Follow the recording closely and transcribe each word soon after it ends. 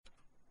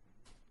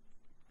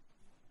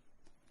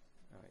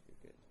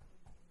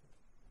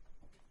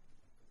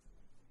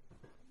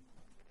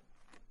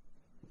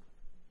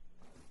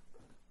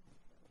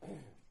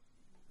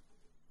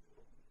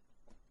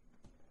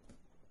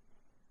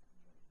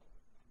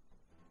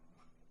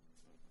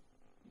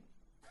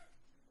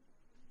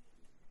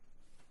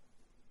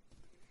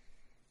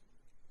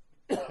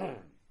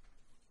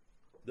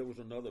was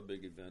another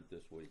big event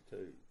this week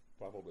too,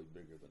 probably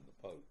bigger than the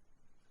Pope.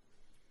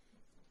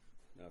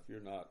 Now, if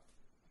you're not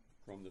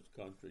from this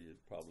country, it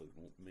probably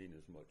won't mean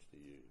as much to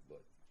you,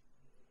 but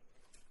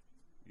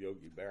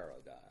Yogi Berra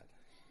died.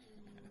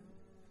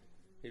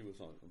 He was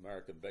an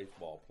American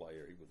baseball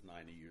player. He was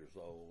 90 years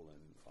old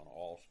and an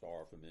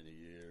all-star for many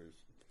years.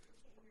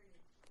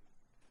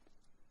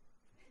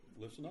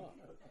 Listen up.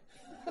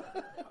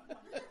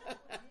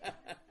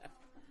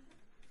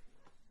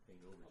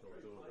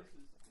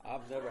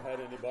 I've never had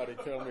anybody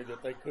tell me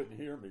that they couldn't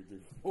hear me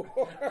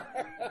before.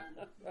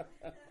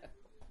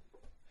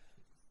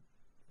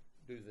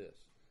 Do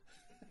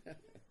this.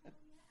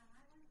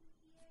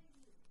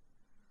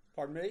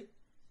 Pardon me?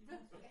 She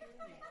wants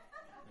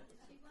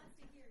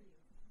to hear you.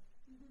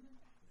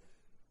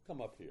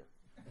 Come up here.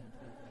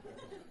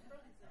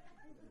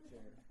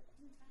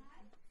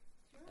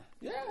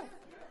 Yeah.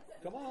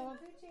 Come on.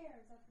 2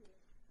 chairs up here.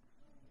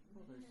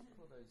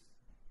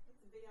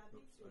 It's a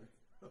VIP suite.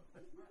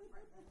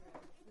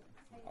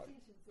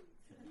 Attention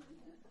seats.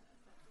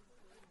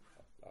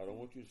 I don't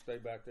want you to stay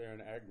back there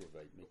and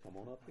aggravate me. Come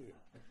on up here.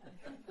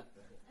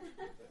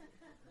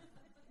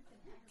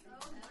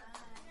 Oh my.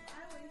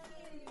 I was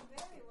hearing you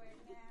very well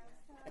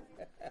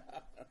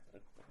now.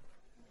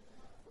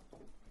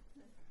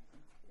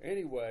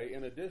 Anyway,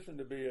 in addition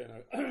to being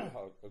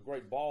a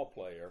great ball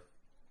player,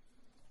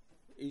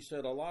 he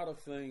said a lot of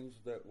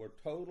things that were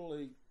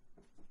totally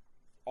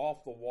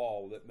off the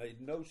wall that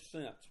made no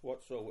sense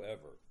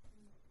whatsoever.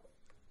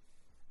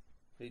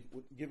 He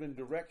given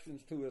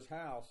directions to his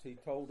house. He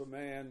told a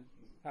man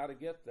how to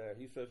get there.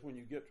 He says, when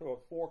you get to a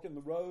fork in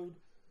the road,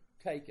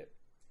 take it.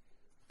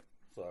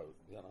 So,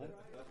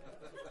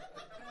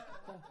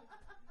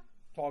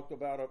 talked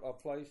about a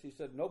place. He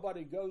said,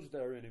 nobody goes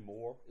there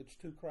anymore. It's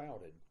too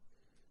crowded.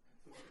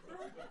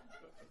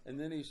 And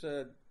then he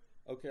said,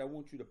 okay, I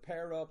want you to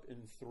pair up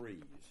in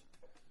threes.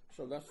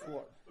 So that's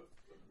what.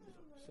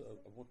 So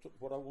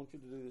what I want you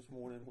to do this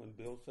morning when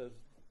Bill says,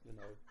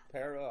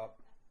 pair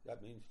up,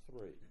 that means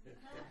 3.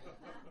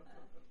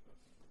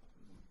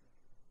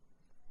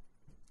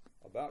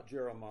 About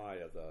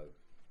Jeremiah, though,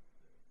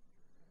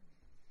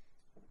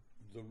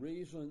 the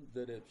reason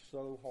that it's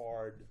so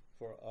hard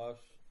for us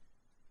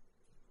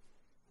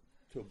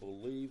to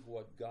believe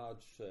what God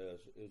says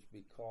is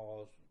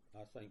because,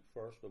 I think,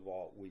 first of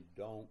all, we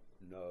don't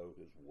know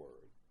His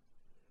Word.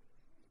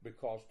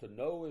 Because to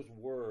know His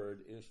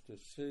Word is to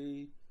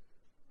see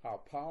how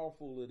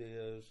powerful it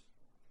is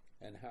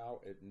and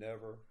how it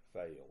never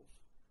fails.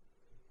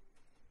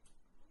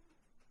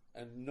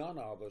 And none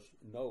of us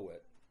know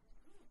it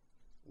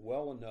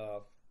well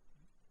enough,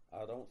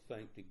 I don't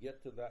think, to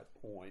get to that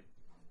point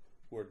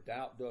where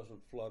doubt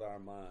doesn't flood our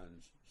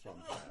minds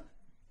sometime.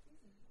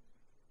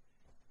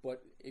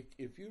 But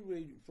if you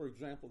read, for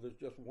example, there's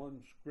just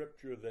one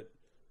scripture that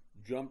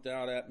jumped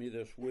out at me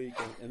this week.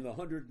 In the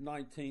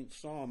 119th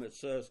Psalm, it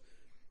says,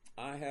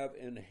 I have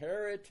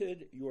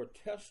inherited your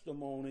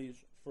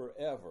testimonies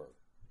forever,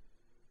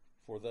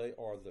 for they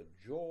are the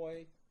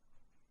joy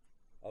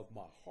of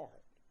my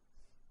heart.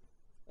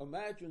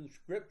 Imagine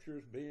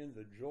scriptures being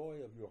the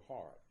joy of your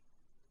heart.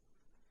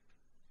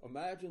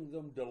 Imagine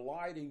them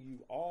delighting you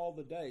all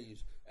the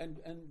days. And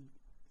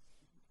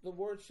the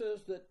word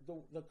says that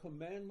the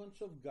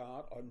commandments of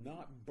God are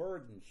not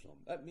burdensome.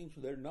 That means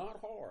they're not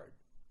hard.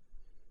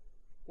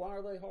 Why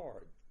are they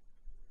hard?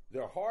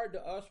 They're hard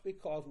to us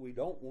because we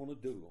don't want to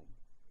do them.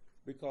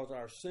 Because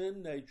our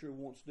sin nature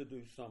wants to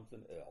do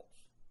something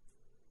else.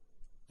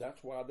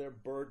 That's why they're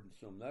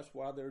burdensome. That's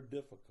why they're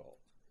difficult.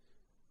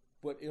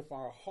 But if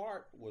our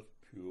heart was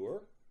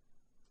pure,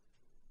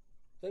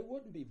 they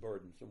wouldn't be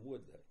burdensome,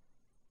 would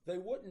they? They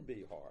wouldn't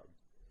be hard.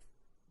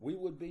 We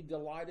would be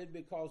delighted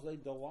because they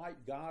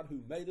delight God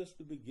who made us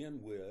to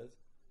begin with,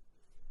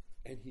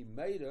 and He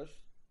made us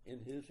in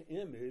His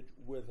image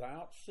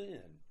without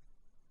sin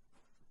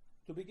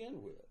to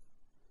begin with.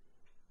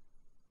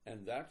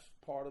 And that's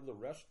part of the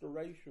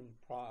restoration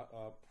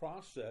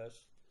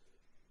process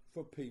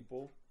for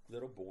people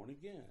that are born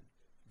again.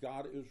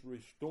 God is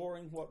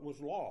restoring what was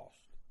lost.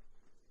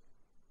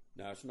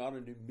 Now, it's not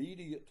an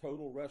immediate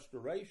total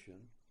restoration,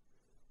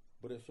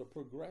 but it's a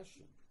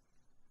progression.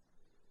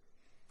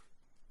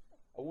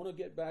 I want to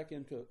get back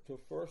into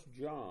 1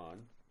 John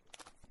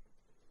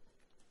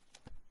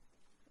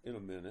in a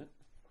minute.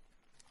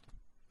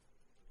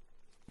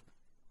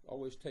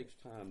 Always takes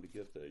time to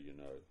get there,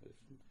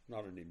 It's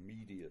not an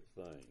immediate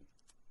thing.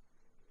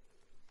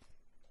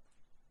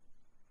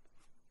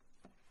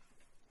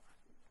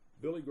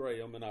 Billy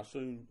Graham, and I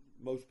assume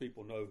most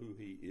people know who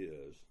he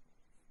is,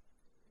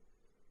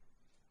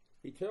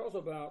 he tells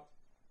about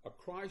a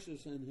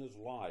crisis in his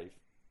life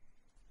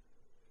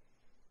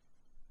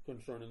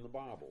concerning the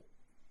Bible.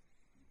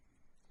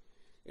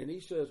 And he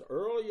says,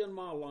 early in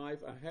my life,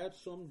 I had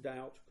some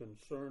doubts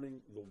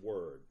concerning the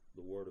Word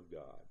of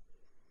God.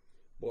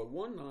 But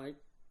one night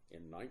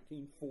in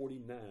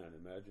 1949,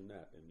 imagine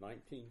that, in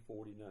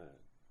 1949,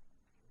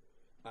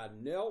 I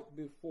knelt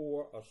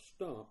before a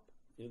stump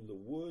in the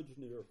woods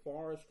near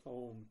Forest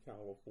Home,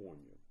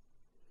 California.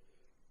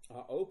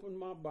 I opened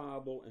my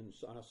Bible and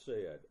I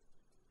said,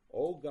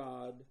 "Oh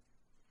God,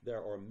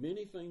 there are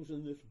many things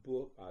in this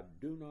book I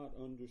do not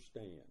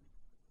understand,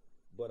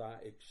 but I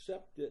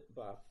accept it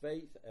by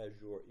faith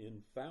as your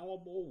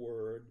infallible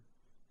word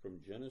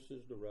from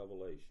Genesis to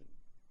Revelation."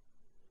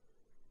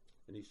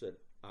 And he said,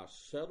 "I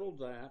settled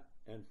that,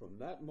 and from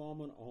that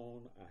moment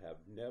on, I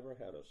have never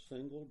had a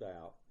single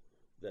doubt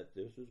that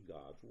this is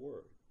God's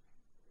word."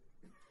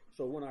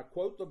 So when I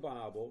quote the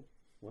Bible,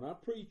 when I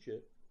preach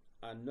it,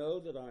 I know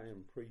that I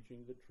am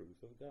preaching the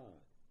truth of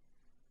God.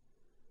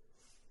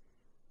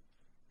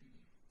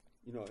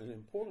 You know, an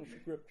important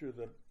scripture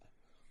that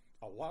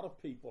a lot of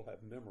people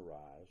have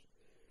memorized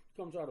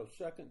comes out of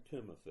 2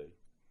 Timothy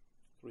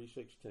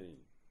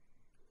 3:16.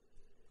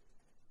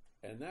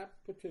 And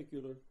that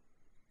particular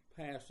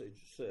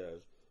passage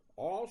says,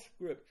 "All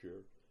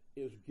scripture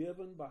is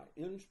given by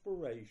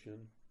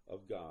inspiration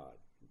of God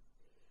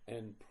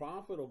and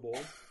profitable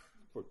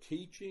for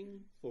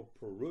teaching, for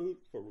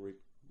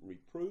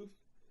reproof,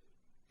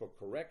 for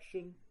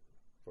correction,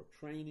 for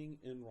training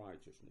in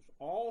righteousness."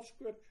 All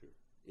scripture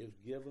is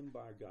given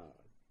by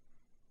God.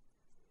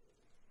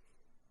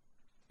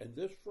 And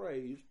this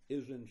phrase,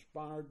 "is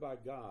inspired by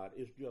God,"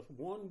 is just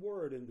one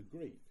word in the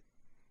Greek.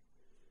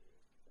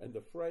 And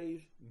the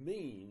phrase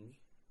means,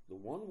 the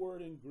one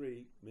word in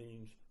Greek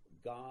means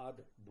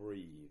God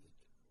breathed.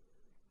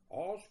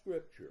 All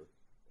scripture,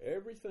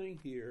 everything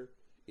here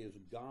is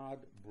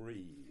God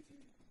breathed.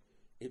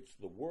 It's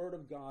the word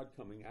of God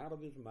coming out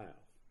of his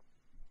mouth.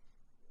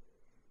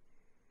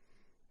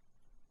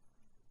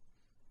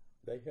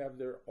 They have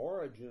their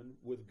origin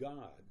with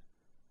God,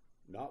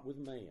 not with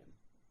man.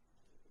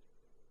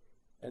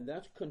 And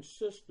that's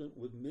consistent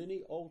with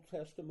many Old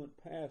Testament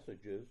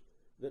passages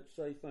that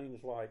say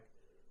things like,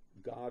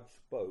 "God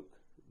spoke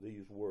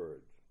these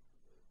words,"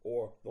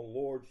 or "the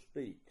Lord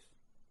speaks,"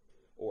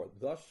 or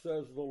 "thus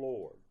says the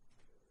Lord,"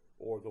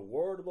 or "the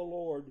word of the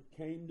Lord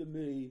came to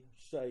me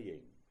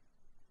saying."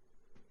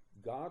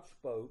 God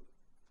spoke,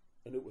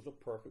 and it was a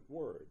perfect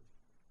word.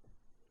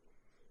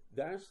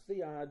 That's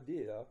the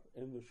idea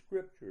in the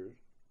scriptures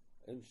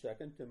in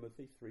 2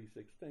 Timothy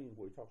 3:16,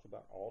 where he talks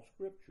about all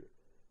scripture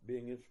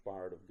being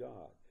inspired of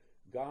God.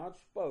 God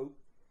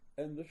spoke,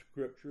 and the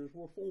scriptures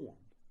were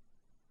formed.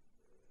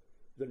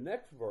 The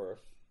next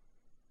verse,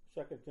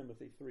 2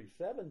 Timothy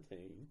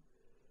 3:17,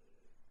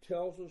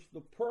 tells us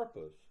the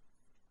purpose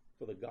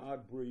for the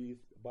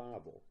God-breathed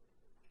Bible,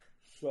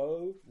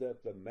 so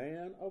that the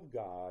man of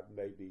God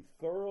may be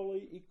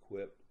thoroughly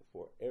equipped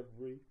for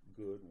every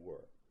good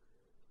work.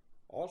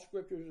 All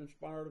scripture is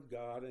inspired of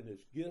God and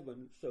is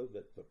given so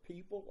that the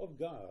people of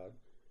God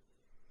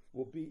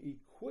will be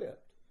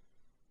equipped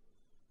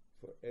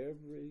for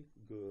every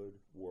good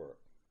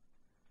work.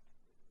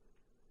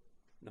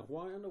 Now,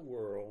 why in the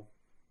world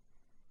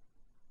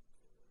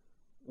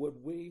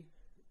would we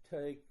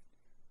take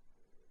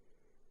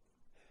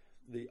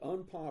the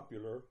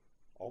unpopular,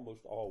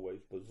 almost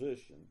always,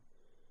 position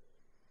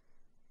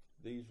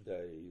these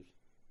days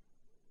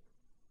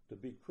to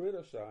be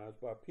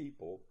criticized by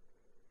people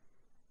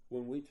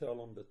when we tell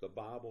them that the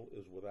Bible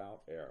is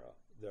without error?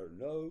 There are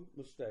no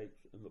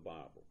mistakes in the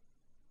Bible.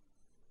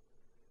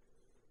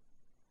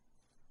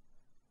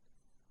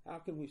 How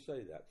can we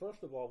say that?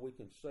 First of all, we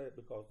can say it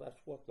because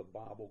that's what the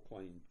Bible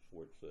claims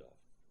for itself.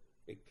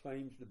 It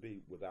claims to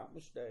be without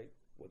mistake,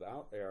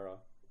 without error,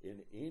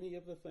 in any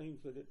of the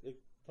things that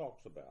it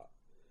talks about.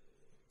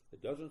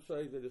 It doesn't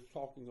say that it's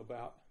talking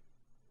about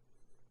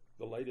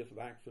the latest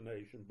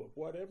vaccination, but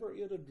whatever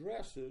it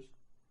addresses,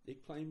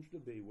 it claims to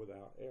be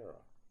without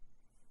error.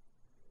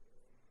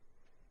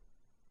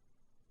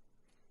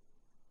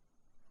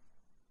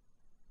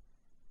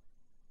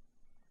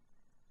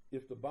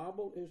 If the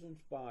Bible is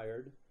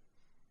inspired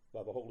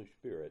by the Holy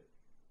Spirit,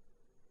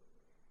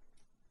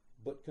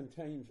 but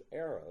contains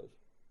errors,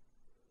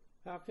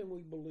 how can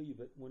we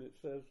believe it when it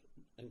says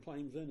and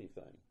claims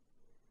anything?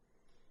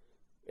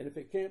 And if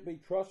it can't be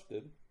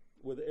trusted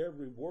with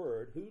every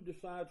word, who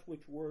decides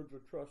which words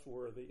are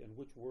trustworthy and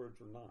which words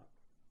are not?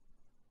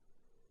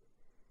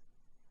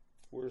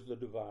 Where's the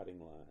dividing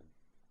line?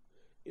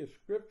 If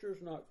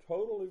Scripture's not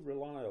totally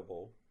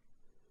reliable,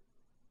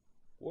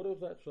 what does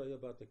that say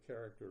about the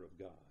character of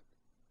God?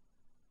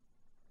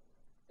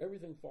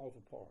 Everything falls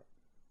apart.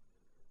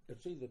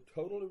 It's either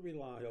totally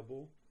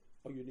reliable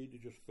or you need to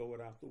just throw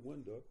it out the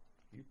window.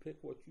 You pick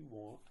what you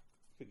want,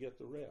 forget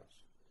the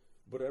rest.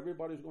 But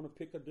everybody's going to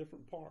pick a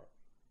different part.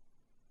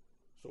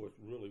 So it's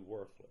really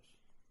worthless.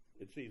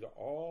 It's either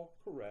all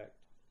correct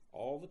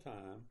all the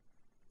time,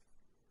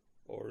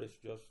 or it's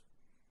just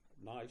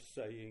nice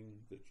saying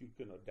that you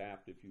can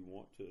adapt if you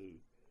want to,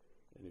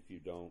 and if you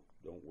don't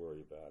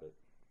worry about it.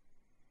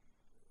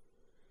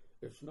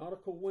 It's not a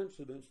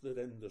coincidence that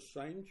in the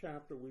same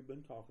chapter we've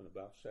been talking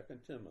about, 2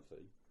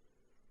 Timothy,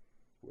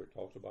 where it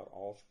talks about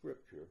all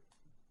Scripture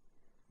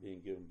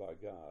being given by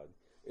God,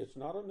 it's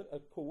not a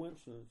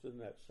coincidence in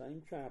that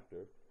same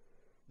chapter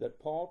that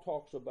Paul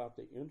talks about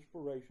the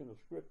inspiration of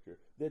Scripture,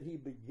 that he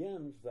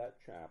begins that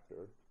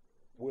chapter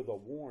with a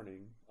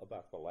warning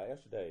about the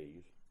last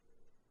days.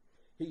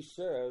 He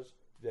says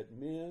that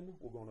men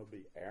were going to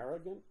be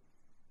arrogant,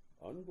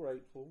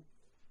 ungrateful,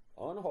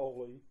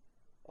 unholy,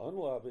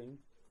 unloving,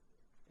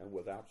 and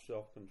without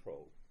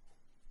self-control.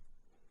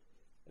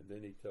 And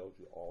then he tells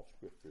you all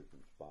Scripture is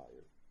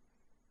inspired.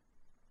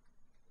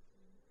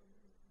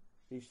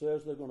 He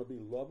says they're going to be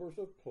lovers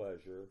of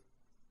pleasure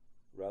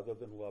rather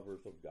than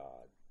lovers of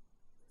God.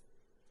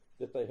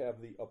 That they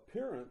have the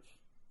appearance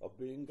of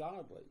being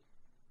godly,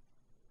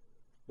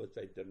 but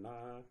they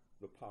deny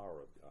the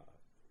power of God,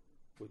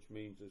 which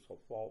means it's a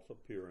false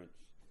appearance.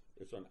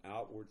 It's an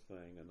outward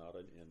thing and not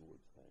an inward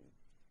thing.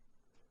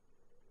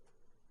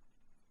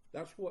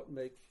 That's what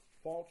makes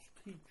false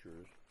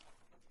teachers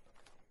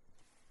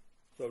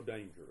so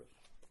dangerous.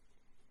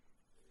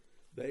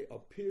 They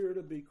appear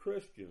to be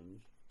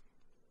Christians,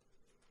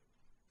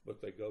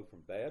 but they go from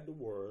bad to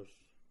worse,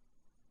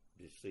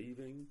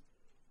 deceiving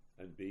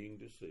and being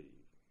deceived.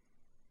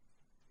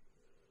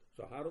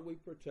 So how do we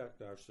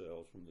protect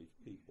ourselves from these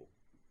people?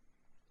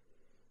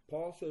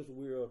 Paul says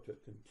we are to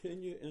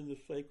continue in the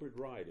sacred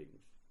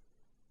writings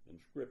in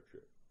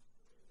Scripture,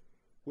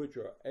 which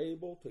are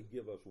able to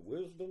give us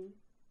wisdom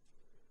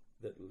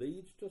that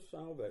leads to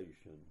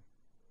salvation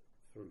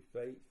through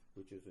faith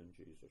which is in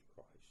Jesus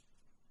Christ.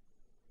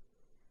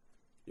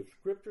 If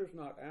Scripture is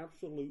not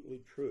absolutely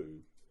true,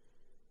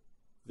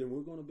 then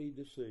we're going to be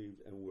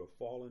deceived and we'll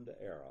fall into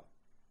error.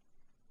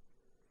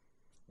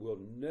 We'll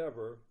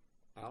never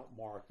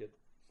outmarket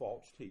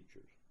false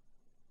teachers.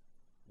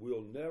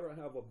 We'll never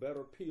have a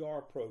better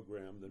PR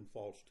program than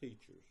false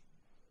teachers.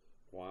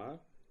 Why?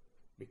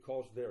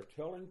 Because they're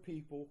telling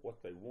people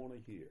what they want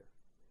to hear.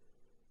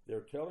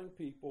 They're telling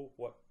people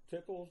what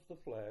tickles the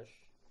flesh,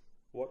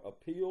 what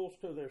appeals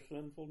to their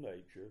sinful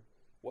nature,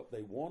 what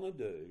they want to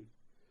do.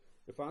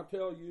 If I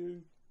tell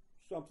you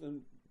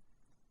something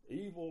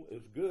evil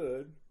is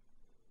good,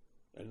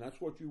 and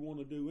that's what you want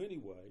to do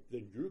anyway,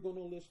 then you're going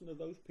to listen to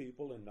those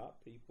people and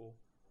not people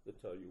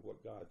that tell you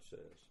what God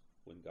says,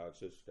 when God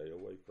says stay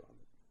away from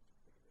it.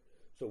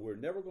 So we're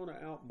never going to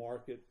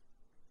outmarket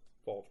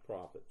false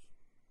prophets,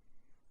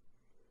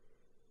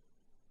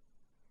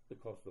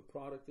 because the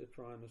product they're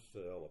trying to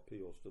sell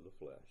appeals to the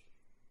flesh.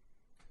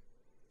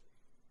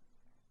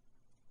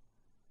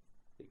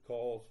 It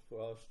calls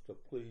for us to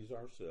please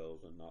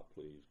ourselves and not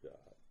please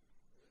God.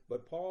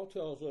 But Paul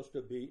tells us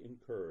to be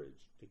encouraged,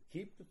 to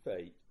keep the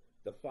faith,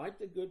 to fight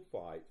the good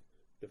fight,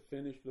 to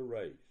finish the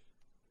race.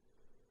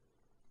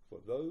 For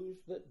those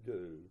that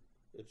do,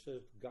 it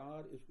says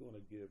God is going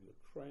to give the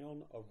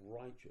crown of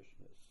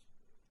righteousness,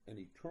 an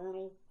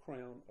eternal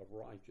crown of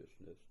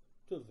righteousness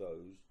to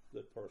those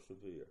that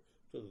persevere,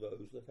 to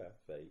those that have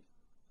faith,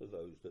 to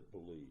those that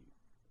believe.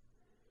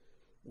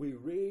 We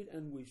read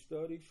and we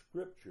study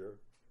Scripture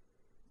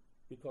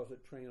because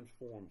it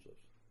transforms us.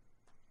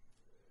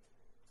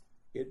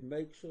 It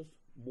makes us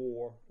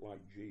more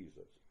like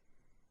Jesus.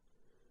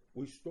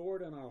 We store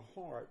it in our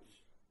hearts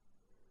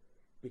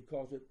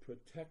because it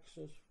protects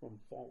us from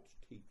false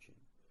teaching.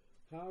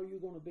 How are you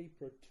going to be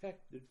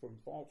protected from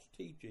false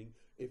teaching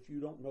if you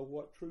don't know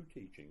what true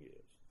teaching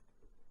is?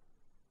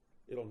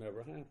 It'll never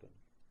happen.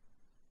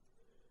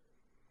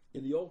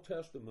 In the Old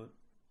Testament,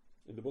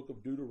 in the book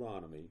of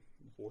Deuteronomy,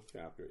 the 4th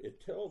chapter,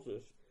 it tells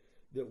us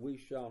that we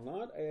shall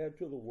not add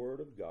to the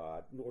word of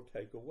God nor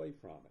take away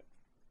from it.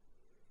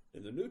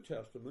 In the New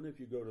Testament,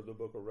 if you go to the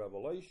book of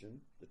Revelation,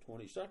 the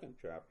 22nd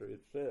chapter,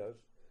 it says,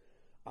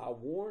 I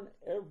warn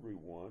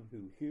everyone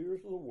who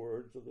hears the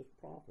words of this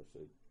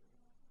prophecy,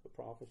 the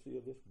prophecy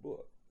of this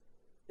book.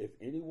 If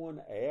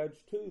anyone adds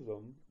to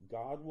them,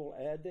 God will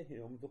add to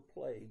him the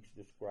plagues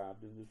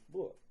described in this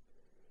book.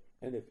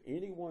 And if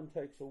anyone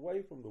takes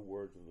away from the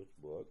words of this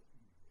book,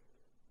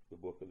 the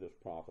book of this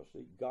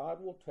prophecy,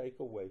 God will take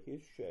away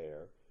his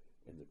share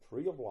in the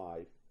tree of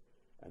life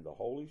and the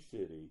holy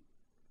city,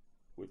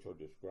 which are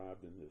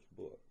described in this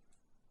book.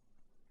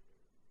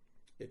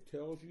 It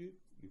tells you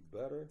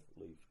better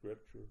leave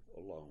Scripture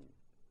alone.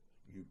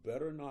 You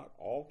better not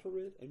alter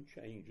it and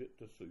change it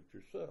to suit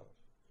yourself.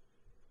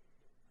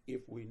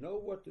 If we know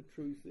what the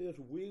truth is,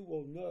 we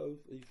will know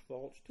these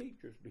false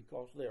teachers,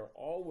 because they're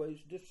always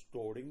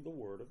distorting the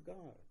Word of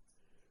God.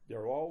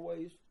 They're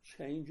always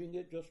changing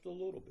it just a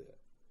little bit.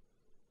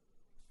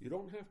 You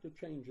don't have to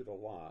change it a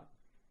lot.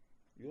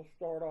 You'll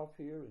start off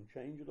here and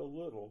change it a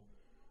little,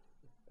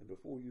 and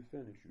before you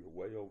finish, you're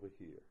way over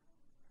here.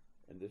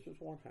 And this is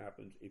what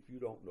happens if you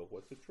don't know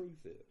what the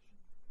truth is.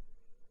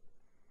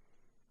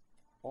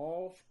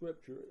 All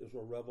Scripture is a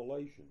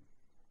revelation.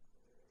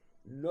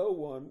 No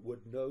one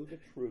would know the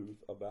truth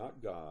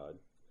about God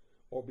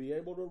or be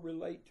able to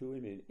relate to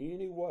him in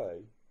any way,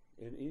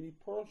 in any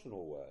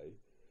personal way,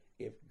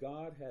 if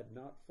God had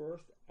not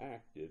first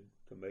acted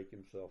to make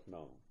himself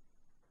known.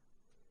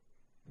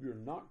 You're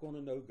not going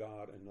to know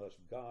God unless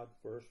God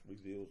first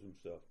reveals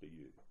himself to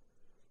you,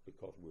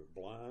 because we're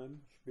blind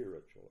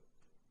spiritually.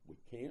 We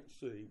can't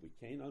see, we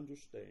can't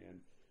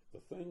understand.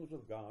 The things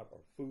of God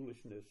are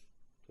foolishness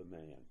to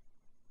man.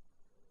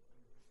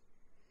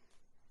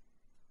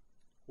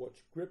 What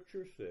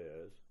Scripture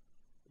says,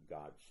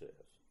 God says.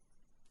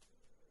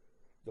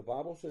 The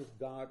Bible says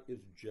God is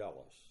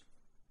jealous.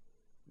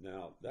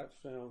 Now, that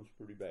sounds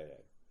pretty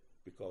bad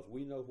because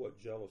we know what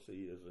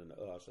jealousy is in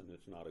us, and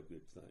it's not a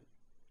good thing.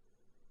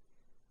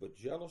 But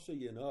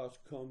jealousy in us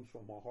comes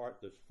from a heart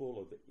that's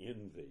full of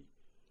envy,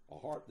 a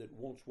heart that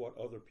wants what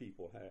other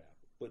people have.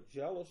 But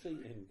jealousy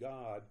in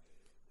God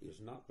is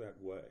not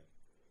that way.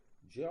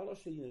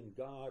 Jealousy in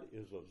God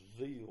is a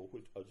zeal,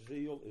 which a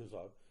zeal is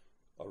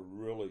a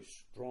really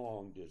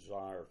strong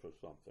desire for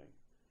something.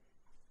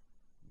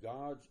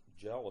 God's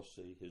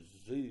jealousy, his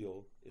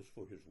zeal, is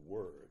for his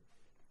word.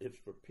 It's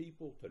for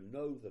people to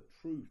know the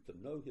truth,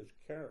 to know his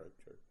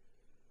character.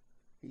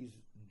 He's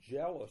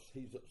jealous,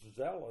 he's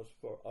zealous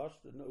for us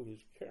to know his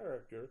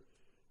character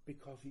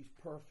because he's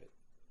perfect.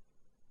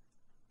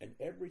 And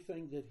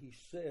everything that he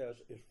says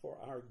is for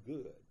our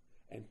good.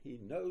 And he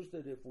knows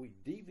that if we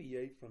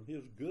deviate from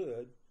his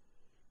good,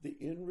 the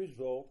end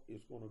result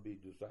is going to be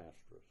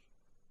disastrous.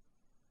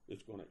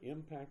 It's going to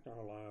impact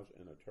our lives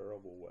in a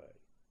terrible way.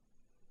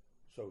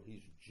 So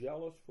he's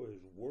jealous for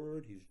his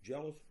word, he's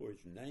jealous for his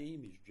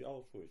name, he's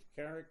jealous for his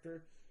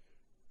character,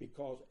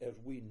 because as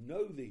we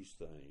know these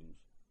things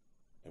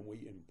and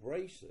we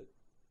embrace it,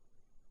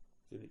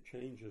 then it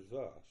changes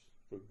us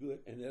for good.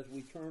 And as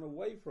we turn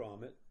away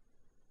from it,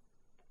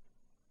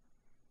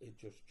 it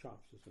just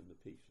chops us into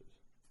pieces.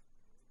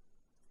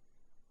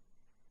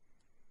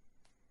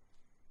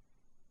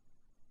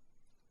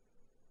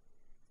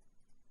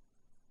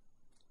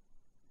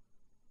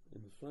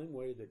 In the same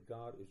way that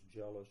God is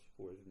jealous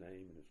for his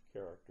name and his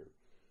character,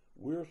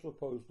 we're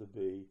supposed to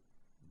be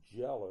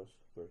jealous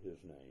for his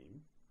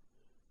name,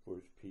 for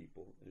his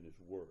people, and his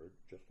word,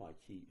 just like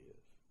he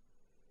is.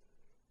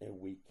 And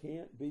we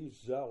can't be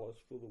zealous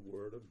for the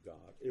word of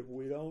God if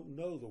we don't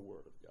know the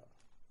word of God.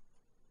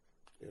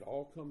 It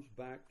all comes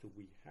back to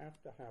we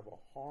have to have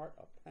a heart,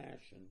 a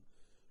passion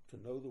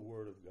to know the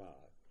word of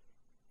God.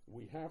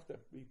 We have to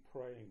be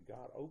praying,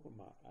 God, open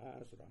my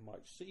eyes that I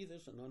might see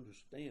this and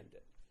understand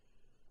it.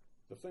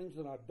 The things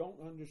that I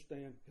don't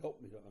understand,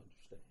 help me to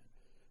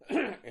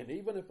understand. And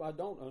even if I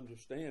don't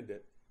understand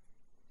it,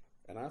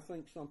 and I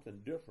think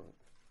something different,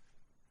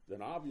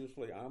 then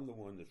obviously I'm the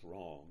one that's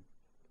wrong,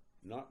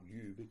 not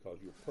you, because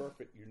you're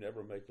perfect, you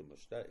never make a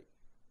mistake.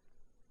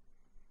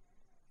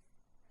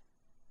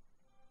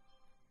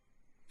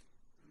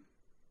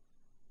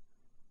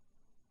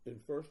 In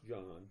 1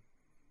 John,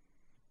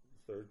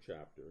 3rd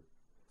chapter,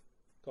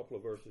 a couple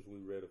of verses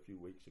we read a few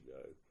weeks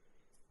ago,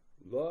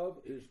 love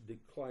is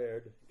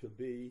declared to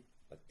be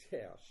a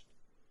test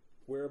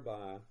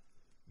whereby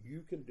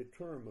you can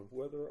determine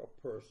whether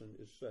a person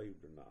is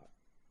saved or not.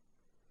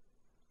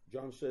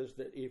 John says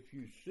that if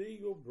you see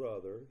your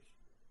brother's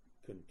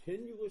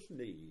continuous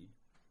need,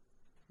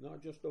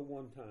 not just a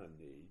one-time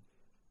need,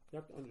 you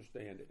have to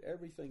understand that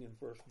everything in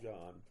 1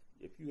 John,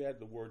 if you add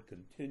the word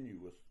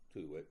continuous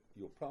to it,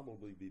 you'll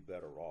probably be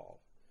better off.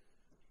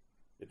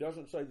 It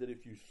doesn't say that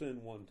if you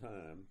sin one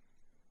time,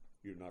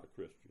 you're not a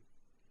Christian.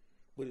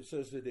 But it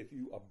says that if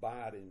you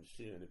abide in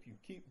sin, if you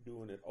keep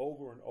doing it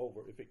over and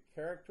over, if it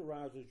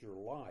characterizes your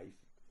life,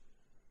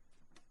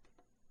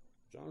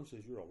 John says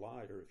you're a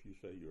liar if you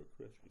say you're a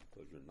Christian,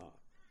 because you're not.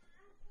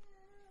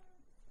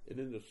 And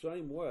in the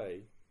same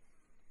way,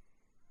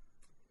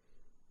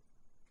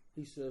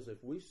 he says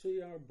if we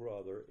see our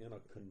brother in a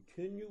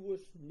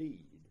continuous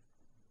need,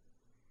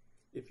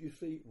 if you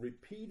see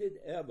repeated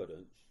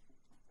evidence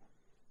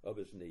of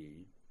his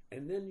need,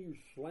 and then you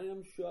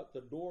slam shut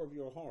the door of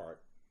your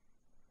heart,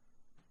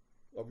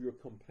 of your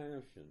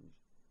compassions,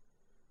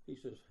 he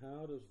says,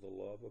 how does the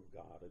love of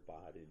God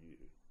abide in you?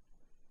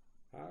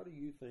 How do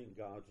you think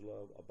God's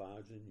love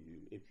abides in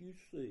you if you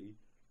see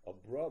a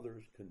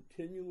brother's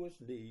continuous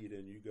need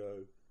and you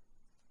go,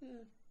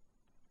 it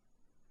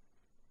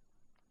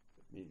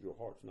means your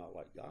heart's not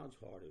like God's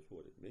heart is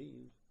what it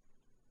means.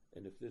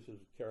 And if this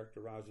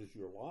characterizes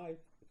your life,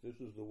 if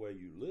this is the way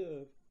you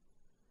live,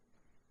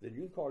 then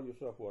you can call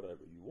yourself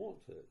whatever you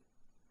want to,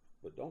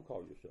 but don't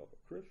call yourself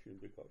a Christian,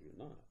 because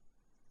you're not.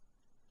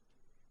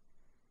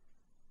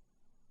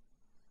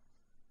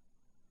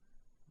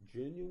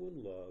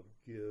 Genuine love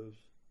gives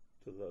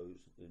to those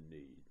in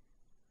need.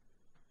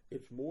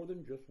 It's more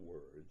than just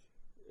words.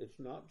 It's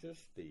not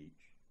just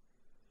speech.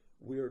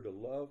 We are to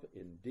love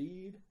in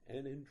deed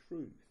and in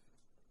truth.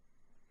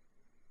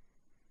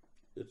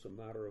 It's a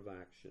matter of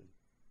action.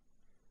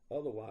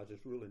 Otherwise,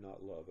 it's really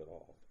not love at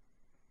all.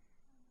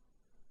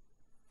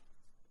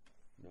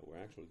 No,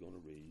 we're actually going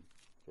to read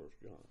 1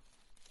 John.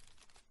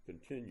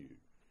 Continued.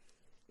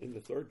 In the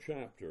 3rd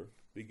chapter,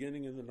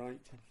 beginning in the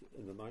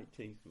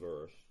 19th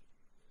verse,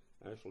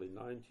 actually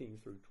 19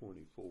 through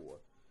 24.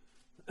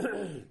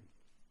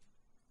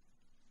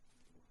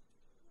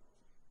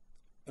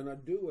 And I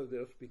do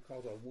this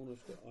because I want us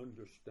to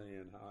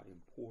understand how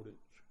important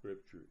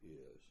Scripture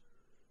is.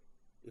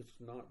 It's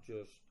not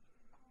just,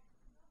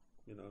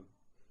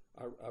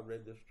 I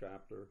read this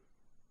chapter,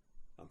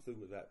 I'm through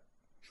with that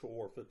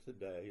chore for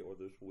today or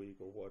this week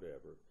or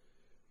whatever.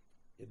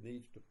 It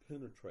needs to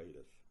penetrate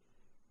us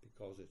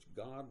because it's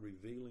God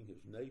revealing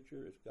his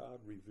nature. It's God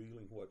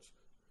revealing what's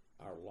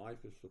our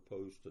life is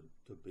supposed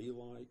to be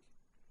like.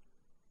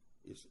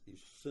 It's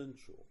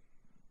essential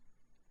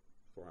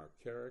for our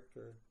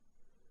character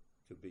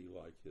to be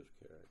like his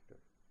character.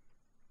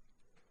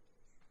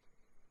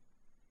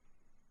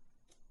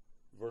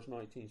 Verse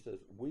 19 says,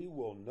 we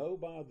will know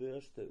by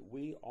this that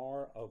we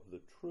are of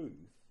the truth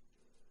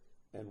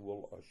and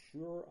will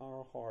assure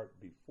our heart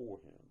before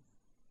him.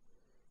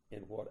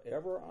 In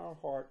whatever our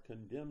heart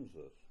condemns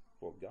us,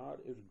 for God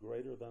is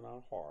greater than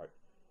our heart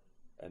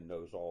and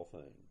knows all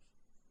things.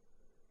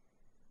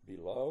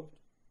 Beloved,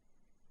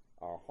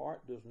 if our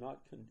heart does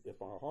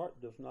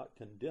not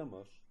condemn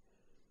us,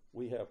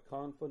 we have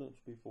confidence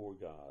before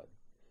God,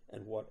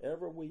 and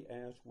whatever we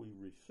ask we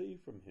receive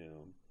from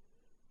him,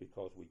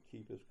 because we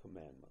keep his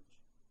commandments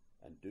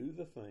and do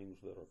the things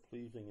that are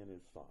pleasing in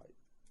his sight.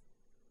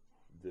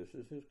 This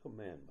is his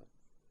commandment,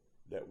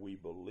 that we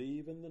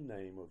believe in the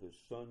name of his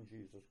Son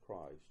Jesus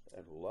Christ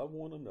and love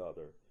one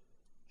another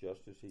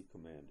just as he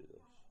commanded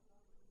us.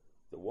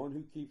 The one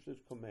who keeps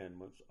his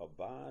commandments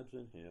abides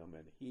in him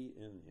and he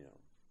in him.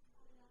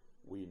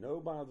 We know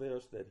by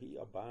this that he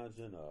abides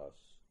in us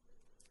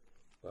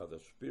by the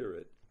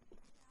Spirit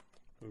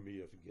whom he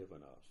has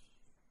given us.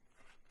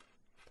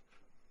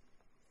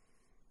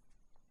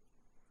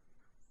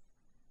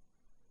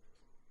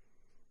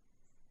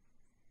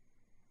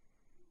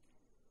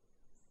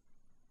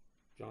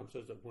 John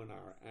says that when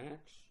our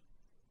acts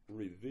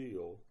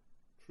reveal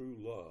true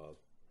love,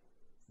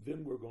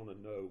 then we're going to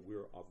know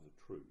we're of the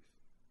truth.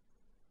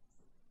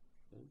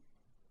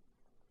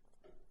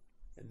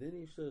 And then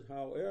he says,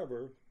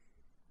 however,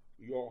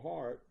 your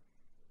heart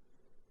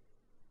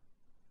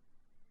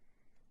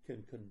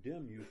can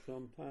condemn you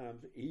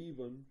sometimes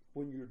even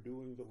when you're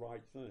doing the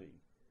right thing.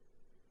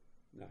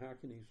 Now, how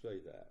can he say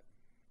that?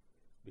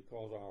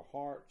 Because our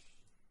hearts,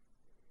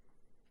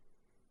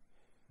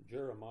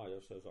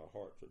 Jeremiah says our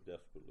hearts are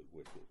desperately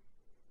wicked.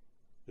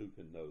 Who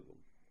can know them?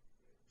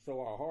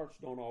 So our hearts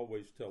don't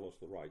always tell us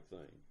the right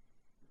thing.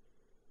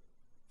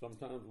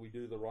 Sometimes we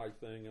do the right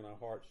thing and our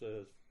heart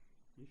says,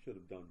 you should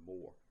have done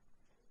more.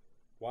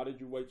 Why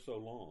did you wait so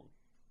long?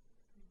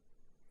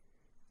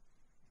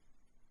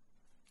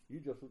 You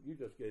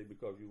just gave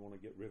because you want to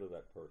get rid of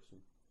that person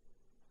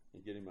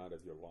and get him out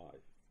of your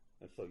life.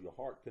 And so your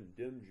heart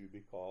condemns you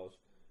because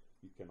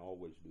you can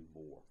always do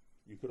more.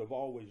 You could have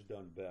always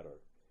done better.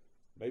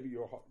 Maybe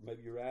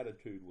your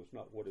attitude was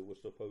not what it was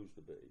supposed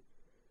to be.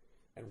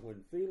 And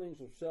when feelings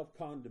of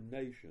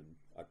self-condemnation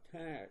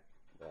attack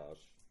us,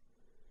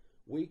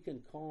 we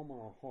can calm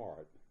our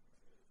heart.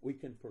 We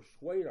can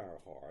persuade our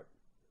heart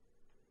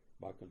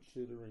by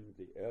considering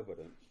the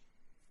evidence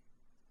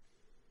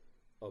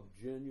of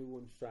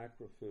genuine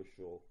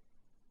sacrificial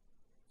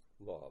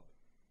love.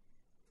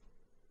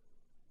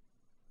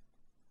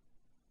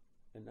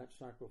 And that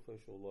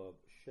sacrificial love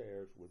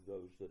shares with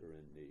those that are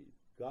in need.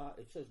 God,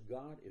 it says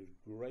God is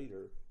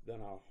greater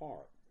than our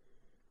heart,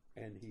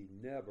 and he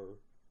never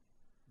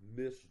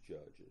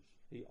misjudges.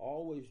 He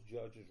always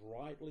judges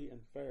rightly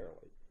and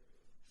fairly.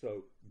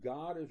 So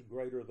God is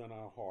greater than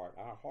our heart.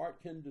 Our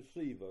heart can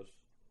deceive us.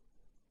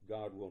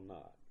 God will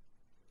not.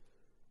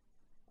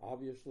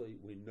 Obviously,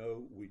 we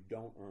know we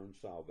don't earn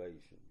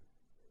salvation,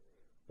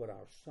 but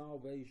our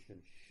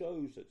salvation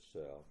shows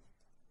itself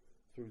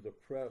through the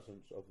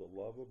presence of the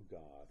love of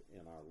God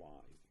in our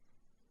life.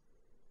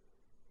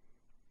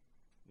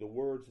 The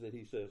words that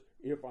he says,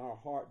 if our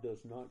heart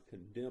does not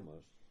condemn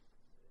us,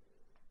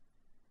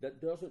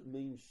 that doesn't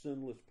mean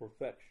sinless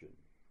perfection,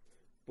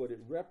 but it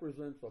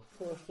represents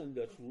a person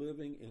that's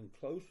living in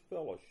close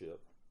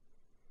fellowship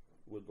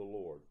with the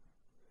Lord.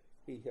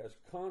 He has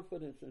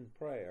confidence in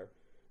prayer,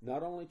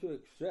 not only to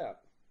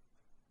accept,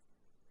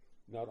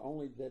 not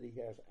only that he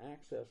has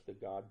access to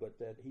God, but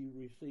that he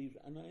receives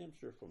an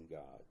answer from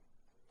God.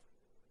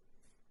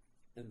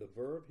 And the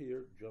verb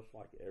here, just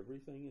like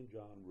everything in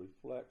John,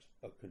 reflects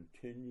a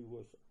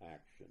continuous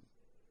action.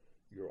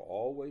 You're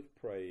always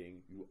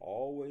praying, you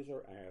always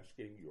are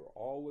asking, you're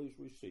always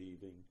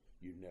receiving,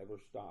 you never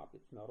stop.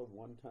 It's not a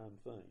one-time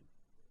thing.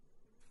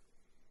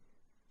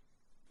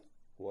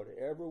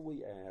 Whatever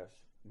we ask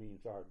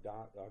means our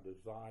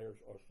desires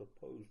are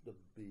supposed to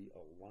be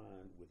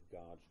aligned with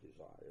God's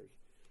desires.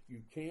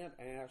 You can't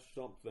ask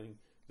something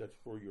that's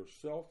for your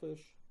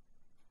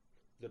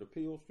that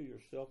appeals to your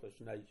selfish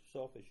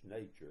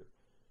nature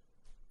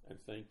and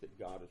think that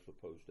God is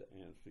supposed to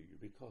answer you,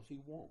 because he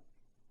won't.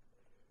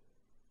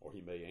 Or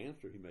he may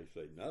answer, he may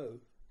say no.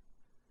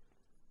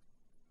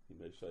 He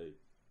may say,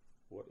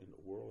 what in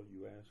the world are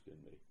you asking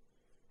me?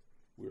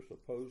 We're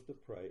supposed to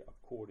pray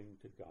according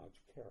to God's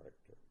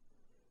character.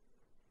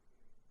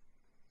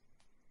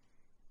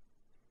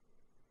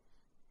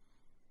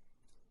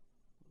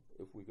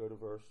 If we go to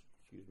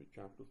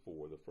chapter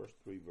 4, the first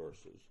 3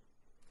 verses.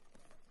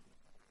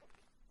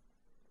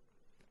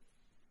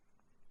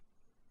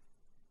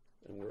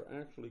 And we're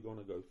actually going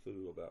to go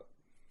through about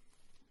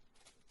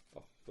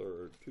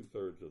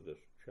two-thirds of this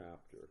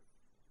chapter.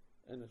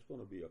 And it's going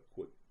to be a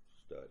quick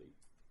study.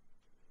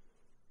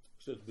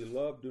 It says,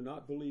 Beloved, do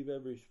not believe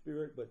every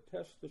spirit, but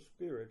test the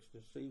spirits to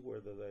see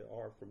whether they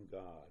are from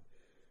God,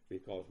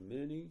 because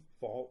many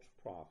false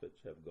prophets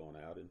have gone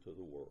out into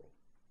the world.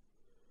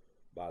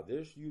 By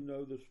this you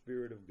know the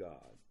Spirit of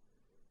God.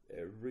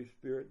 Every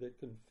spirit that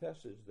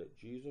confesses that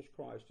Jesus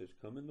Christ has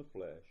come in the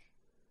flesh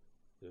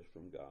is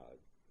from God.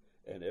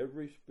 And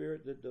every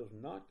spirit that does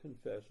not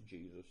confess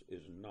Jesus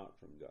is not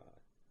from God.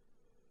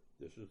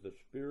 This is the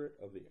spirit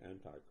of the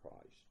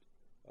Antichrist,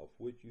 of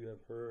which you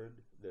have heard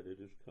that it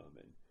is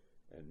coming,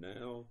 and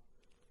now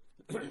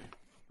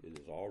it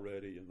is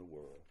already in the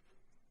world.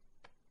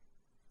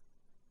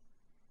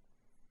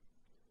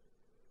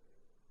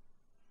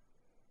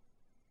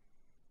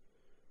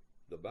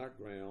 The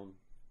background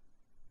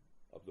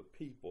of the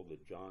people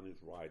that John is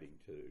writing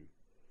to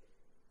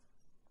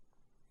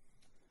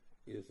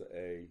is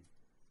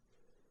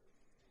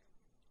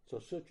it's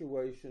a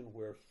situation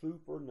where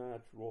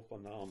supernatural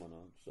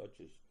phenomena such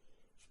as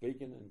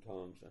speaking in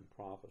tongues and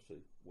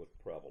prophecy was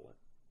prevalent.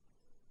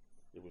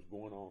 It was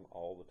going on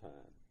all the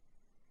time.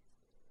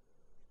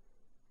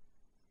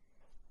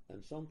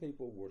 And some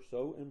people were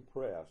so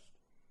impressed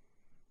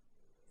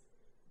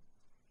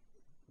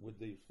with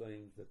these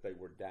things that they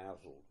were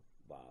dazzled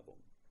by them.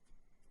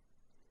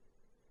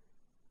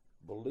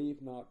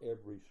 Believe not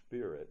every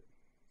spirit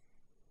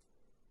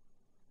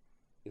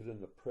is in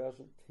the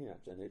present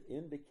tense, and it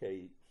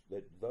indicates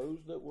that those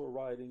that were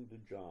writing to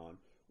John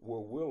were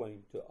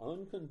willing to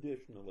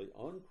unconditionally,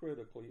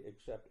 uncritically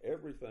accept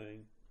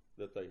everything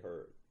that they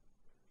heard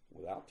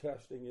without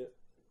testing it.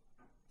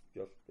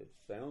 Just, it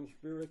sounds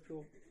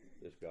spiritual,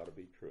 it's got to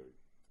be true.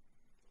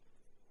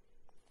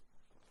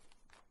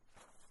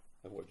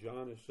 And what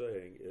John is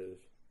saying is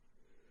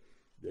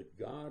that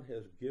God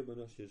has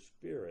given us his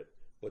spirit,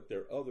 but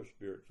there are other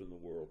spirits in the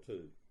world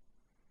too.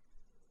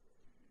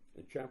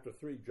 In chapter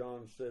 3,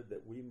 John said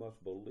that we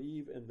must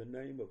believe in the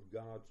name of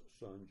God's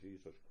Son,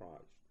 Jesus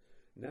Christ.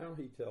 Now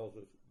he tells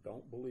us,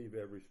 don't believe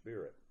every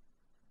spirit.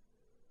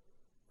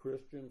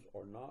 Christians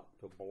are not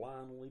to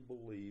blindly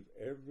believe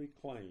every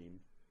claim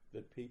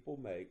that people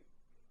make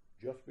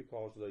just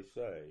because they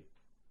say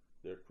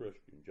they're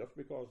Christian, just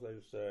because they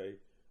say,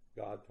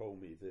 God told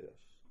me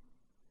this.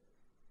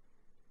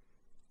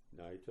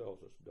 Now he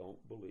tells us,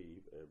 don't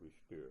believe every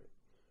spirit.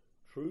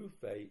 True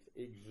faith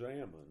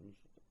examines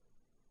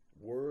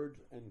words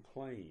and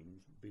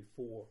claims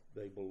before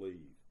they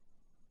believe.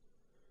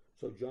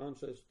 So John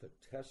says to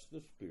test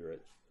the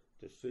spirits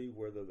to see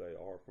whether they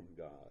are from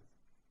God.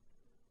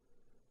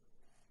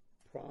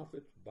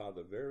 Prophets, by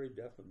the very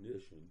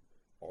definition,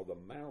 are the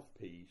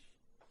mouthpiece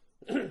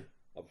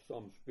of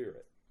some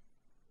spirit.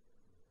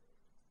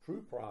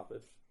 True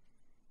prophets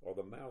are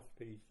the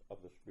mouthpiece of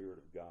the Spirit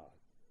of God.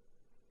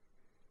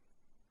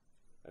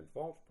 And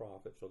false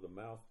prophets are the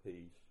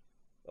mouthpiece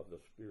of the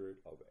spirit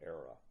of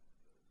error,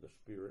 the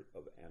spirit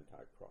of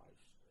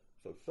Antichrist.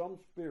 So some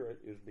spirit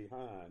is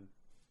behind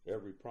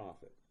every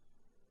prophet,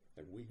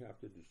 and we have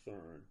to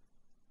discern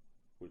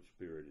which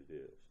spirit it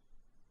is.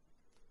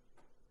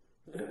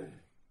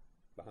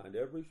 Behind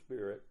every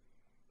spirit,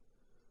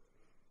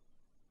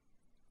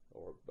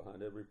 or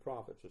behind every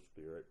prophet's a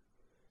spirit,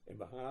 and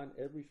behind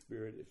every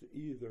spirit is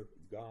either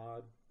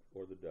God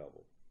or the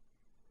devil.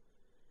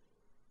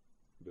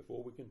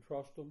 Before we can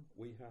trust them,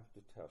 we have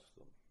to test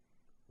them.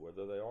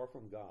 Whether they are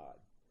from God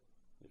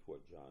is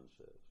what John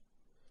says.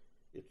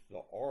 It's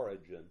the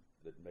origin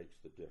that makes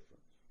the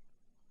difference,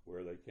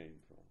 where they came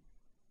from.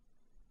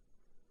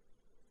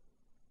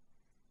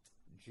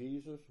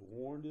 Jesus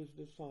warned his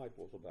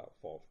disciples about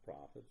false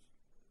prophets.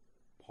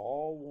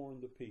 Paul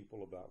warned the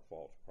people about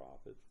false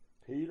prophets.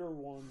 Peter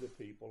warned the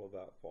people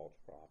about false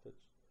prophets.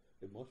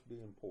 It must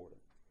be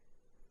important.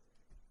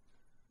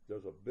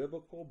 There's a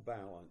biblical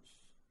balance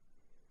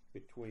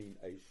between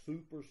a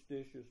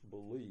superstitious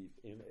belief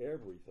in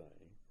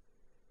everything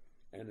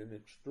and an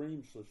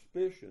extreme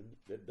suspicion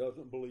that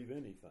doesn't believe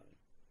anything.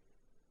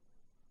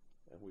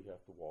 And we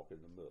have to walk in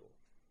the middle.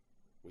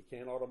 We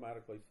can't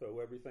automatically throw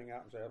everything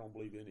out and say, I don't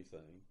believe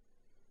anything.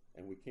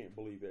 And we can't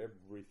believe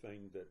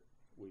everything that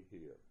we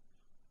hear.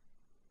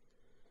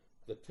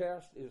 The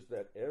test is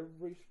that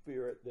every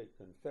spirit that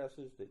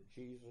confesses that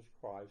Jesus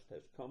Christ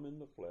has come in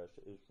the flesh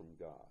is from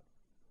God.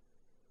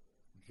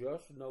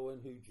 Just knowing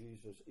who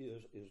Jesus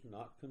is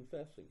not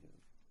confessing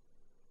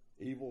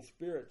him. Evil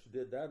spirits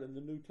did that in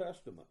the New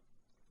Testament.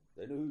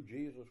 They knew who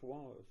Jesus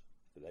was,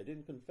 but they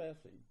didn't confess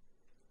him.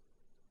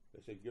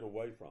 They said, get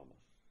away from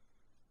us,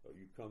 or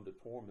you come to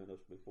torment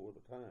us before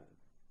the time.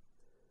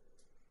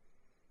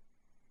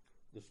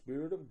 The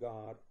Spirit of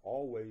God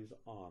always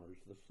honors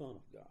the Son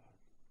of God.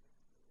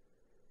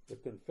 The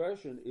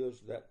confession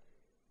is that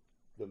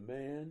the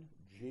man,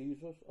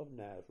 Jesus of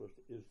Nazareth,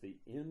 is the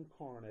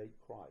incarnate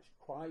Christ.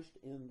 Christ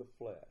in the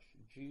flesh.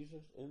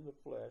 Jesus in the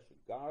flesh.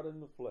 God in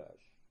the flesh.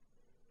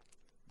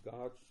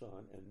 God's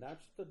Son. And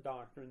that's the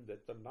doctrine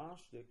that the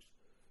Gnostics,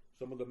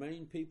 some of the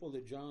main people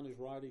that John is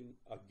writing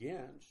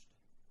against,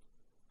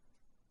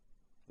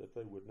 that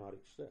they would not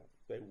accept.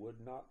 They would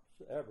not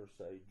ever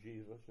say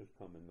Jesus has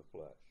come in the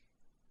flesh,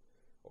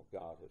 or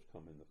God has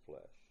come in the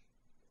flesh.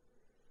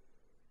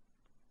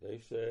 They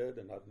said,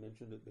 and I've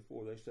mentioned it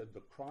before, they said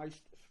the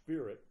Christ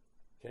Spirit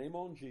came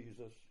on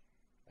Jesus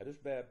at his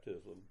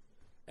baptism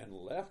and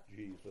left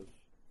Jesus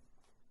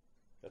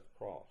at the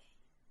cross.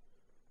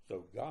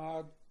 So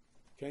God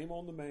came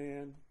on the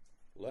man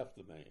left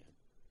the man,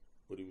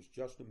 but he was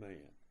just a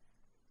man,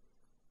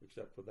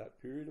 except for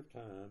that period of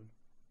time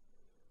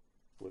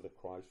where the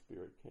Christ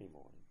Spirit came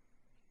on him.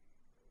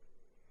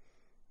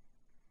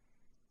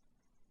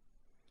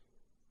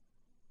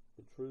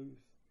 The truth,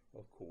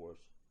 of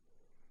course,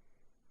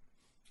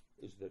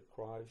 is that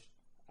Christ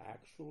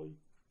actually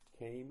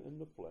came in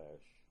the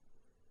flesh,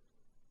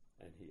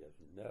 and he has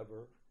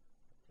never,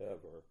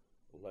 ever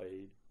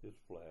laid his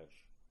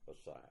flesh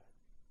aside.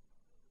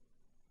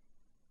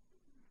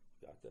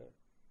 Got that?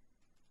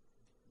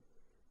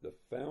 The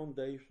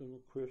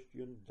foundational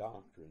Christian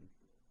doctrine,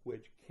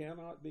 which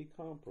cannot be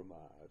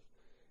compromised,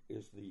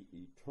 is the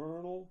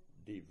eternal,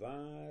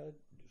 divine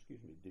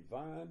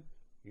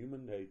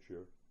human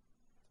nature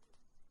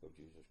of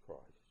Jesus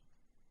Christ,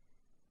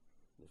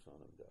 the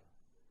Son of God.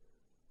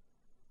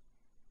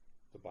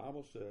 The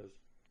Bible says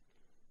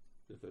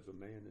that there's a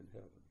man in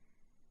heaven,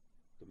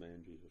 the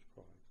man Jesus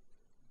Christ.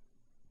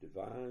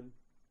 Divine,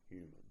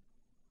 human.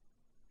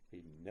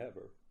 He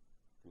never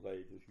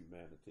laid his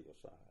humanity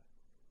aside.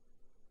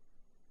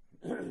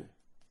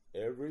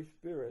 Every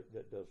spirit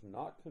that does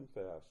not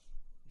confess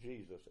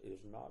Jesus is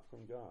not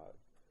from God.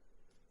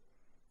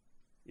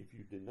 If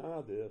you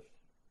deny this,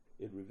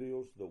 it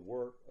reveals the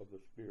work of the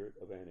spirit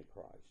of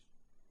Antichrist.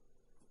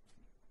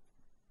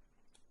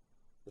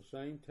 The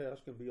same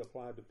test can be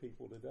applied to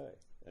people today.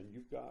 And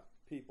you've got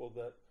people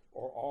that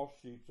are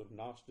offshoots of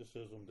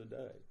Gnosticism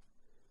today.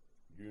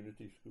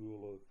 Unity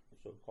School of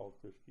so-called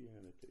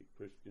Christianity,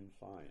 Christian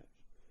Science.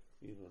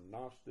 These are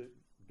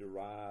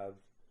Gnostic-derived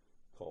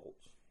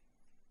cults.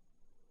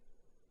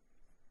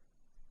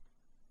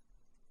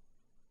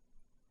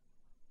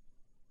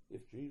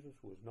 If Jesus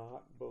was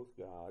not both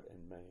God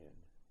and man,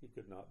 he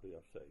could not be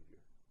our Savior.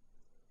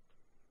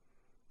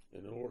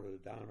 And in order to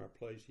die in our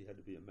place, he had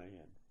to be a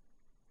man.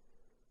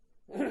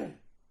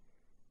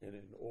 And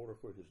in order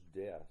for his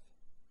death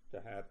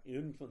to have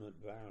infinite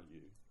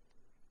value,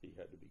 he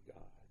had to be God.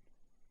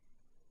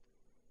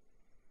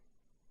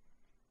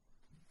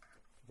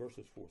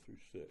 Verses 4 through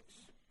 6.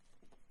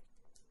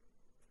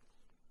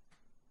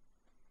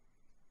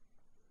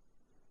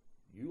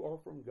 You are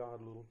from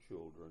God, little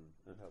children,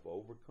 and have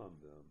overcome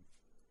them,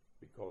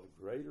 because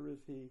greater is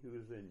he who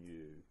is in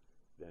you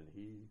than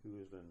he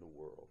who is in the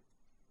world.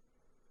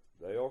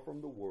 They are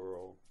from the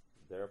world,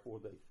 therefore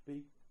they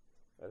speak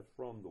as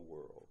from the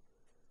world,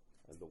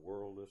 and the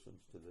world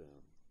listens to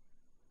them.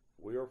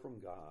 We are from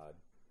God.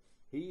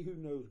 He who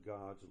knows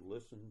God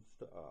listens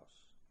to us.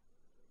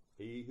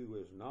 He who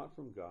is not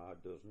from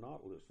God does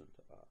not listen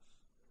to us.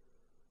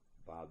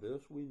 By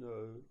this we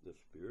know the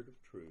spirit of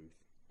truth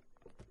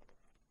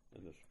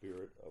and the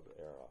spirit of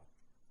error.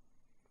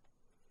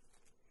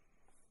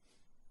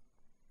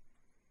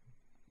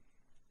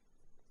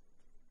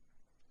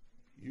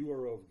 You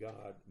are of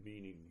God,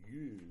 meaning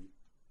you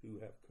who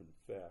have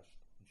confessed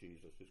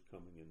Jesus is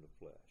coming in the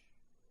flesh.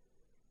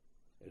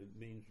 And it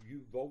means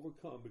you've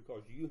overcome,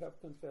 because you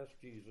have confessed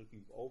Jesus,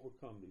 you've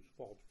overcome these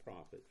false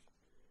prophets.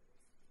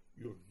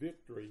 Your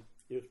victory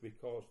is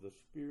because the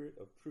spirit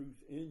of truth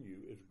in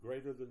you is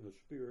greater than the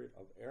spirit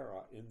of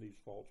error in these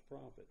false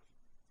prophets.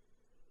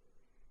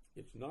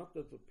 It's not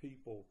that the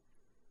people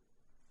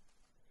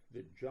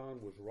that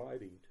John was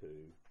writing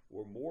to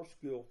were more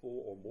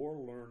skillful or more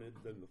learned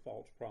than the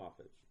false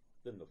prophets,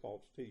 than the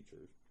false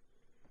teachers.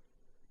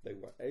 They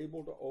were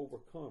able to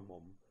overcome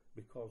them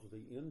because of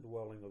the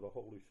indwelling of the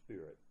Holy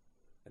Spirit.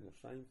 And the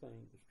same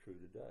thing is true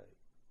today.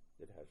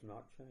 It has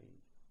not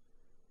changed.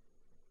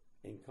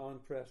 In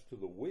contrast to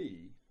the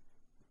we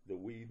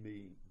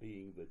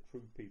being the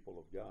true people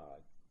of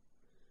God,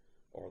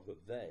 or the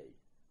they,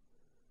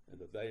 and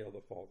the they are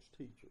the false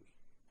teachers.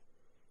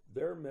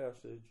 Their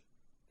message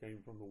came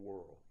from the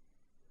world.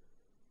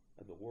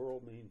 And the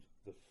world means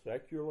the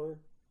secular,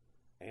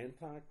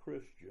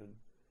 anti-Christian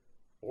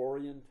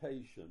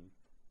orientation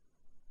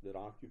that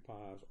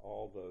occupies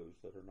all those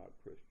that are not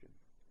Christian.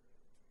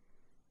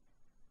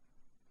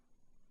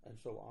 And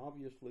so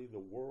obviously the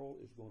world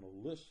is going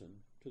to listen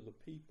to the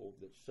people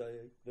that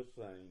say the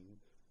same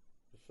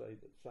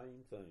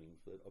things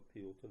that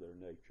appeal to their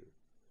nature.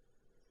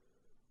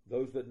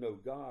 Those that know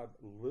God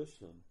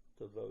listen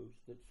to those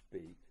that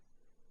speak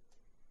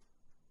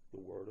the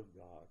word of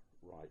God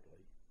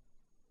rightly.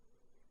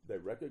 They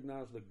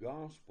recognize the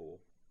gospel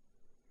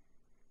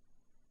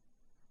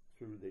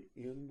through the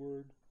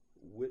inward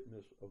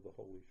witness of the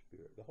Holy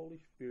Spirit. The Holy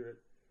Spirit,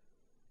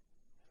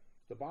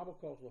 the Bible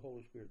calls the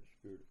Holy Spirit the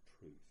Spirit of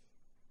truth.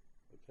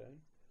 Okay?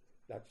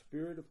 That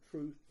Spirit of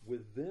truth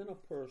within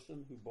a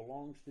person who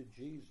belongs to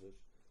Jesus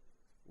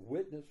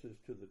witnesses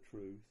to the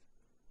truth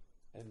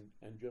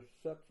and just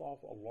sets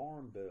off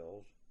alarm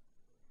bells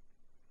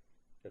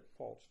at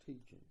false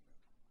teaching.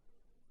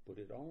 But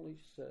it only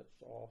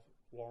sets off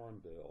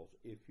alarm bells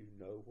if you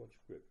know what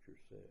Scripture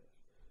says.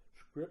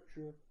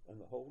 Scripture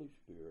and the Holy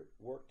Spirit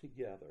work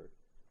together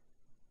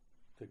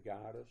to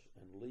guide us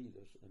and lead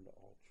us into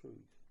all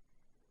truth.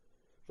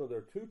 So there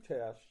are two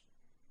tests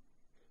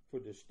for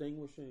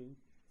distinguishing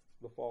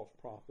the false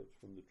prophets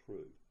from the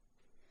true.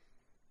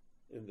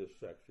 In this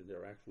section,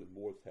 there are actually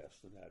more tests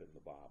than that in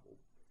the Bible.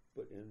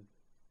 But in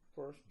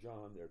 1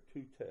 John, there are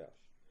two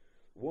tests.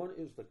 One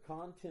is the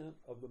content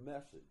of the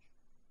message.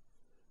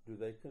 Do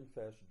they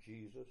confess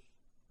Jesus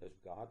as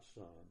God's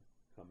Son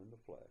come in the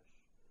flesh?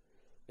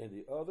 And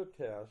the other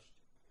test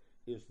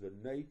is the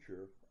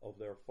nature of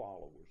their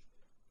followers.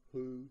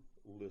 Who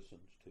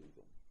listens to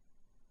them?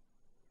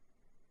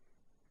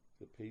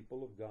 The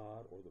people of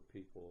God or the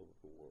people of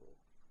the world?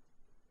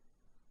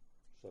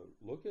 So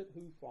look at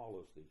who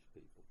follows these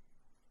people.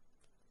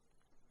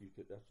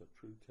 That's a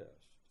true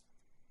test.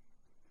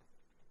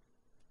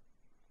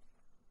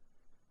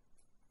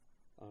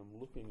 I'm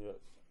looking at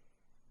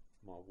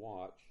my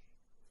watch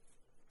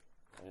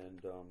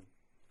and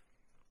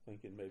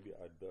thinking maybe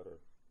I'd better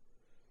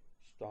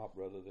stop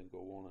rather than go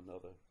on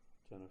another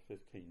 10 or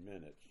 15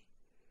 minutes.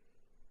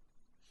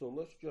 So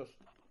let's just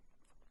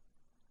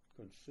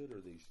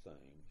consider these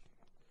things.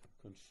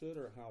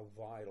 Consider how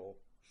vital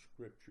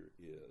Scripture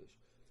is.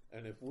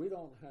 And if we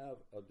don't have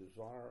a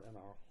desire in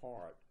our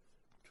heart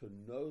to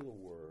know the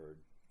Word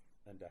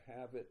and to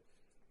have it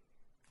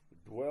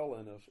dwell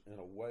in us in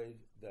a way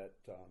that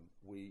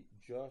we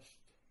just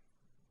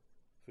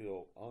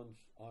feel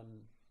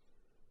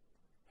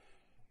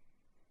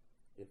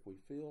if we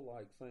feel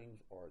like things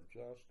are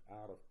just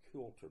out of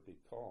kilter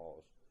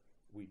because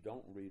we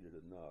don't read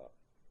it enough,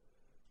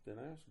 then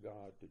ask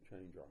God to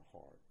change our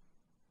heart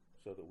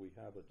so that we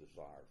have a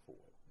desire for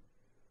it.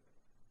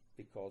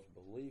 Because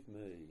believe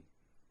me,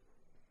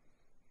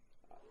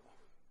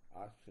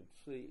 I can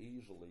see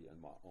easily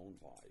in my own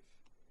life,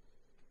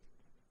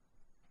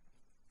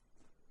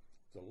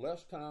 the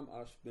less time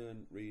I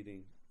spend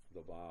reading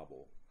the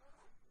Bible,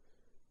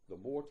 the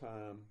more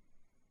time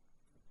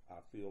I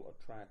feel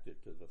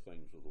attracted to the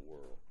things of the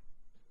world.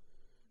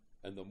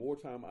 And the more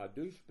time I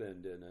do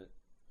spend in it,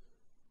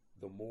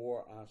 the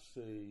more I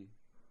see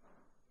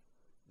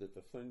that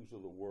the things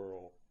of the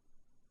world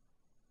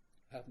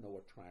have no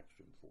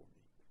attraction for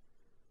me.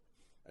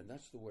 And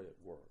that's the way it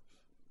works.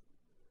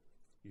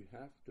 You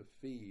have to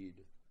feed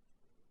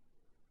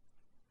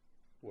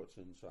what's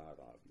inside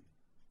of you.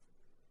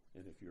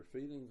 And if you're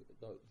feeding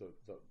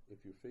if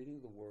you're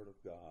feeding the Word of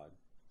God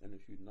and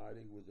it's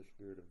uniting with the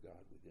Spirit of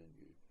God within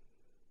you,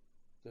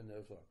 then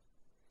there's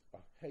a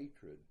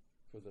hatred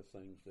for the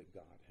things that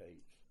God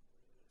hates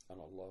and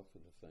a love for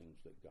the things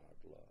that God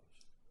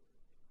loves.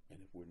 And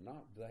if we're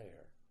not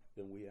there,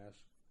 then we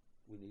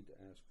need to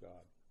ask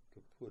God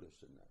to put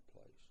us in that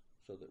place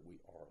so that we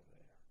are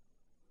there.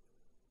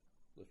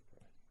 Let's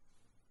pray.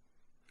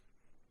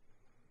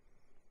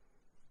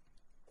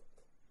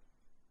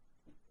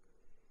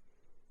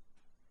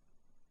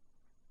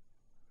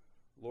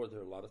 Lord, there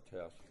are a lot of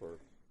tests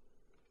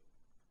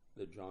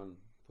that John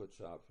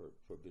puts out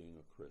for being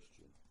a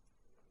Christian.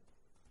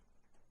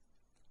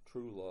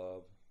 True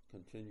love,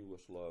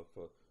 continuous love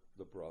for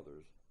the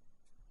brothers,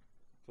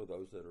 for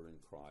those that are in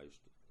Christ,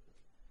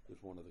 is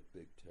one of the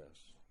big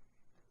tests.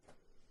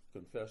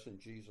 Confessing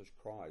Jesus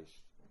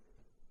Christ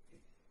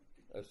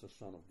as the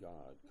Son of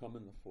God, come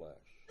in the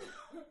flesh,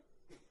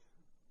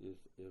 is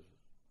the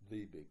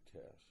big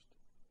test.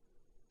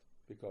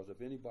 Because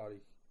if anybody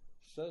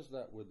says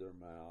that with their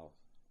mouth,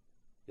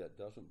 yet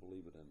doesn't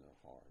believe it in their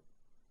heart,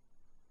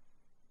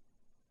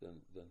 then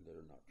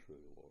they're not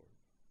true, Lord.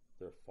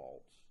 They're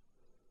false.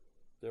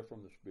 They're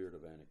from the spirit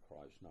of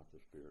Antichrist, not the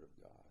Spirit of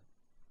God.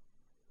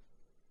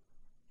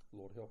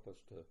 Lord, help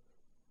us to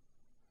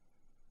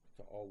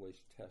always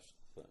test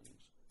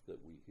things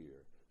that we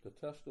hear, to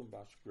test them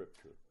by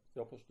Scripture.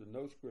 Help us to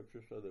know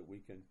Scripture so that we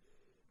can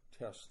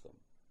test them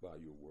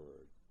by your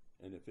Word.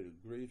 And if it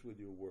agrees with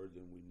your Word,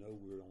 then we know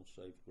we're on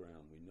safe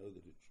ground. We know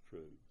that it's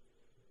true.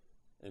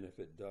 And if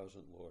it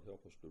doesn't, Lord,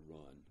 help us to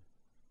run.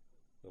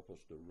 Help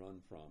us to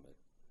run from it.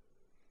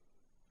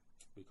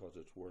 Because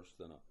it's worse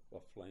than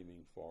a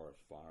flaming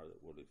forest fire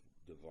that will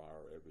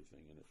devour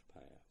everything in its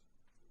path.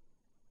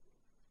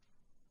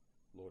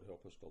 Lord,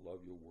 help us to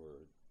love your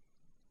Word.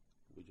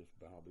 We just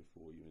bow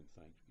before you in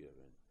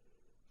thanksgiving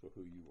for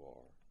who you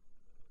are.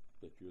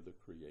 That you're the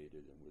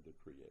created and we're the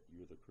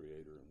you're the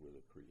creator and we're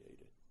the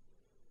created.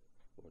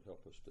 Lord,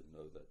 help us to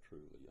know that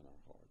truly in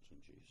our hearts. In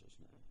Jesus'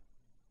 name.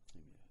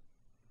 Amen.